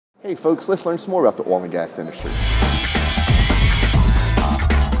Hey folks, let's learn some more about the oil and gas industry.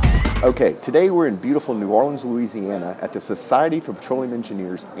 Okay, today we're in beautiful New Orleans, Louisiana at the Society for Petroleum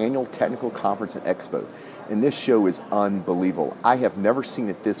Engineers annual technical conference and expo. And this show is unbelievable. I have never seen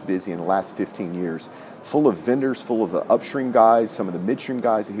it this busy in the last 15 years. Full of vendors, full of the upstream guys, some of the midstream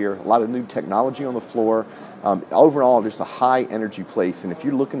guys are here, a lot of new technology on the floor. Overall, just a high energy place. And if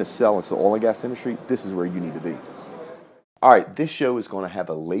you're looking to sell into the oil and gas industry, this is where you need to be. All right, this show is going to have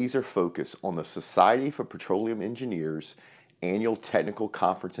a laser focus on the Society for Petroleum Engineers annual technical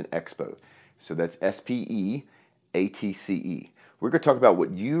conference and expo. So that's SPE ATCE. We're going to talk about what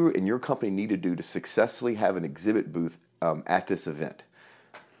you and your company need to do to successfully have an exhibit booth at this event.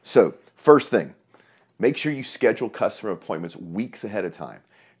 So first thing, make sure you schedule customer appointments weeks ahead of time.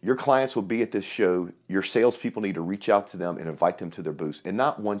 Your clients will be at this show. Your salespeople need to reach out to them and invite them to their booths, and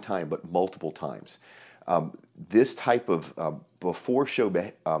not one time, but multiple times. This type of before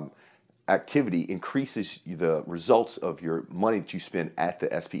show activity increases the results of your money that you spend at the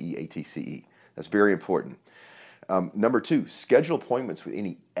SPE ATCE. That's very important. Number two, schedule appointments with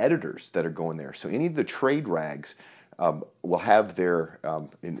any editors that are going there. So any of the trade rags will have their,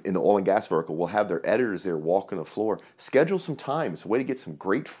 in the oil and gas vertical, will have their editors there walking the floor. Schedule some time. It's a way to get some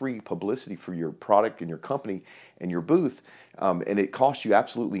great free publicity for your product and your company and your booth, and it costs you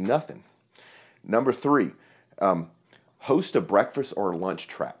absolutely nothing. Number three, host a breakfast or a lunch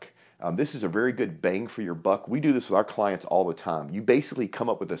track. This is a very good bang for your buck. We do this with our clients all the time. You basically come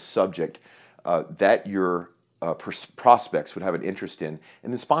up with a subject that your prospects would have an interest in,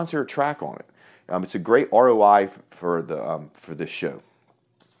 and then sponsor a track on it. It's a great ROI for this show.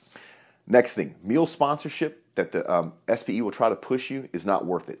 Next thing, meal sponsorship that the SPE will try to push you is not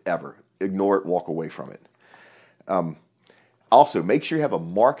worth it ever. Ignore it, walk away from it. Also, make sure you have a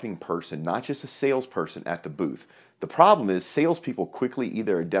marketing person, not just a salesperson at the booth. The problem is salespeople quickly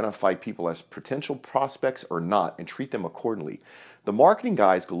either identify people as potential prospects or not and treat them accordingly. The marketing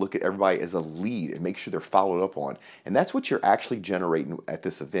guys go look at everybody as a lead and make sure they're followed up on. And that's what you're actually generating at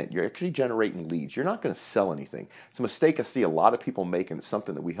this event. You're actually generating leads. You're not going to sell anything. It's a mistake I see a lot of people make, and it's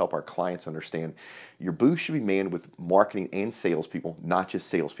something that we help our clients understand. Your booth should be manned with marketing and salespeople, not just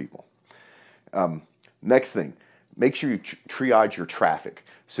salespeople. Next thing, make sure you triage your traffic.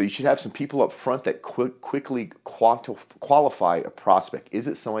 So you should have some people up front that quickly qualify a prospect. Is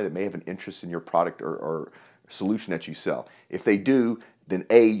it somebody that may have an interest in your product or solution that you sell? If they do, then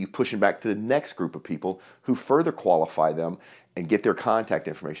A, you push them back to the next group of people who further qualify them and get their contact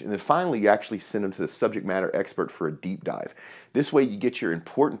information. And then finally, you actually send them to the subject matter expert for a deep dive. This way you get your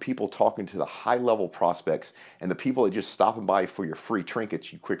important people talking to the high-level prospects, and the people that just stopping by for your free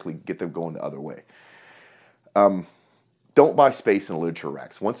trinkets, you quickly get them going the other way. Don't buy space in literature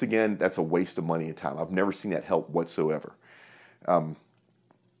racks. Once again, that's a waste of money and time. I've never seen that help whatsoever.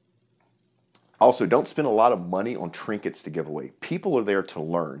 Also, don't spend a lot of money on trinkets to give away. People are there to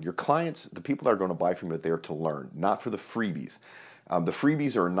learn. Your clients, the people that are going to buy from you, are there to learn, not for the freebies. The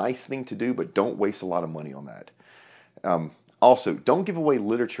freebies are a nice thing to do, but don't waste a lot of money on that. Also, don't give away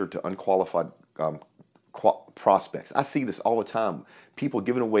literature to unqualified prospects. I see this all the time. People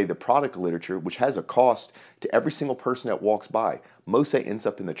giving away the product literature, which has a cost, to every single person that walks by. Most of that ends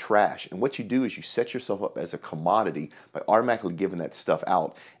up in the trash. And what you do is you set yourself up as a commodity by automatically giving that stuff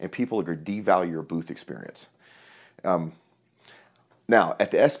out, and people are going to devalue your booth experience. Now,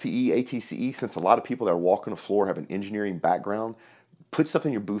 at the SPE ATCE, since a lot of people that are walking the floor have an engineering background, put something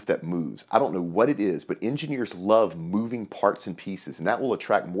in your booth that moves. I don't know what it is, but engineers love moving parts and pieces, and that will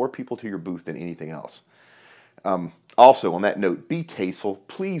attract more people to your booth than anything else. Also, on that note, be tasteful.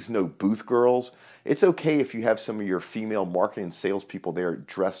 Please, no booth girls. It's okay if you have some of your female marketing and sales people there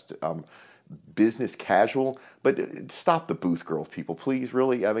dressed business casual, but stop the booth girl people, please.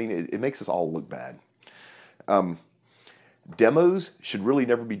 Really, I mean, it makes us all look bad. Demos should really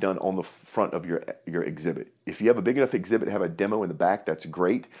never be done on the front of your exhibit. If you have a big enough exhibit to have a demo in the back, that's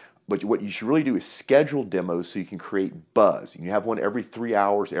great. But what you should really do is schedule demos so you can create buzz. You have one every 3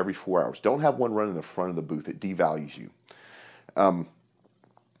 hours, every 4 hours. Don't have one run in the front of the booth. It devalues you. And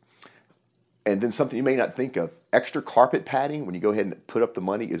then something you may not think of, extra carpet padding when you go ahead and put up the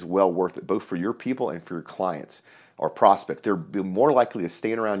money is well worth it, both for your people and for your clients or prospects. They're more likely to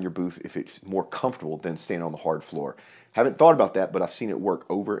stand around your booth if it's more comfortable than standing on the hard floor. Haven't thought about that, but I've seen it work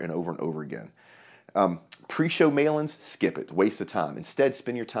over and over and over again. Pre-show mail-ins, skip it. Waste of time. Instead,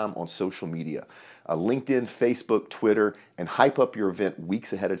 spend your time on social media. LinkedIn, Facebook, Twitter, and hype up your event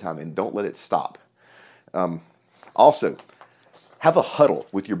weeks ahead of time, and don't let it stop. Also, have a huddle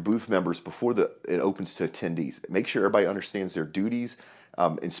with your booth members before it opens to attendees. Make sure everybody understands their duties,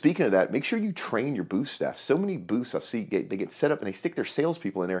 And speaking of that, make sure you train your booth staff. So many booths I see, they get set up and they stick their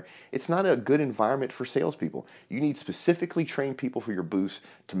salespeople in there. It's not a good environment for salespeople. You need specifically trained people for your booths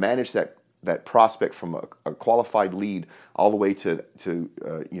to manage that prospect from a qualified lead all the way to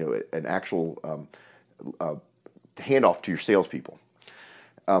an actual handoff to your salespeople.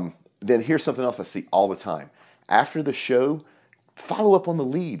 Then here's something else I see all the time. After the show, follow up on the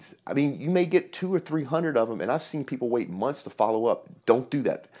leads. I mean, you may get 200 or 300 of them, and I've seen people wait months to follow up. Don't do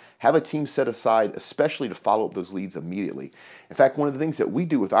that. Have a team set aside, especially to follow up those leads immediately. In fact, one of the things that we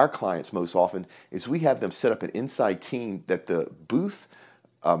do with our clients most often is we have them set up an inside team that the booth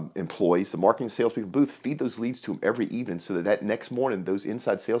employees, the marketing salespeople booth, feed those leads to them every evening so that next morning those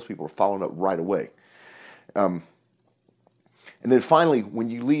inside salespeople are following up right away. And then finally, when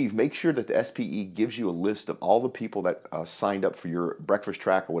you leave, make sure that the SPE gives you a list of all the people that signed up for your breakfast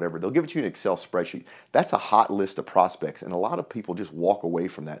track or whatever. They'll give it to you in an Excel spreadsheet. That's a hot list of prospects, and a lot of people just walk away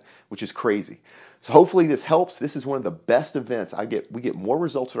from that, which is crazy. So hopefully this helps. This is one of the best events. We get more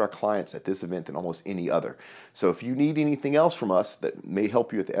results with our clients at this event than almost any other. So if you need anything else from us that may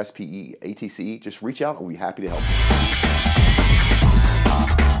help you at the SPE ATCE, just reach out and we'll be happy to help you.